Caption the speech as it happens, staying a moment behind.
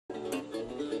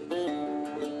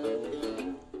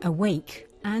awake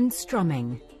and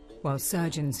strumming, while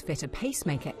surgeons fit a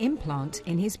pacemaker implant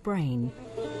in his brain.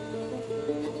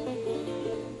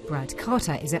 Brad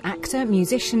Carter is an actor,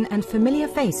 musician and familiar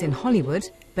face in Hollywood,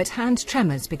 but hand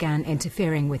tremors began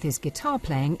interfering with his guitar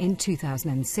playing in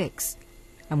 2006.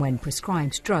 And when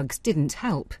prescribed drugs didn't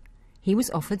help, he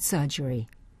was offered surgery.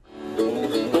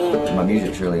 My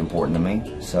music's really important to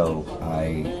me, so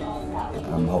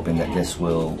I'm hoping that this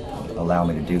will allow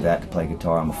me to do that, to play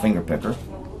guitar. I'm a finger picker,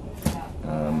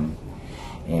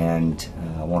 and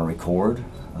I want to record,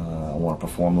 I want to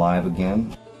perform live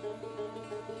again.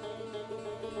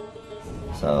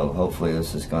 So hopefully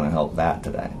this is going to help that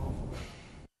today.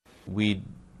 We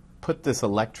put this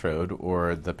electrode,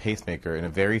 or the pacemaker, in a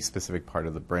very specific part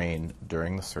of the brain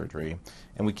during the surgery,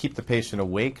 and we keep the patient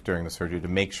awake during the surgery to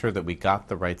make sure that we got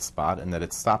the right spot and that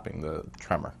it's stopping the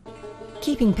tremor.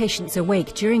 Keeping patients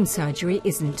awake during surgery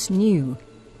isn't new.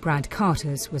 Brad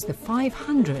Carter's was the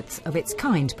 500th of its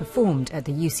kind performed at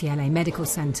the UCLA Medical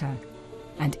Center,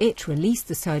 and it released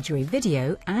the surgery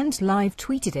video and live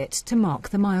tweeted it to mark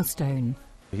the milestone.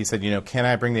 He said, can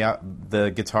I bring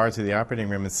the guitar to the operating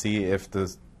room and see if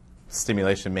the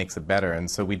stimulation makes it better? And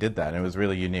so we did that, and it was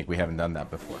really unique. We haven't done that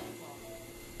before.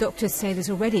 Doctors say there's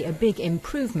already a big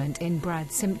improvement in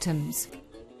Brad's symptoms.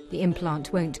 The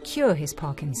implant won't cure his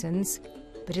Parkinson's,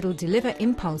 but it'll deliver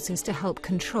impulses to help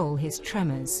control his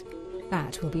tremors.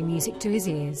 That will be music to his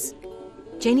ears.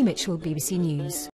 Janey Mitchell, BBC News.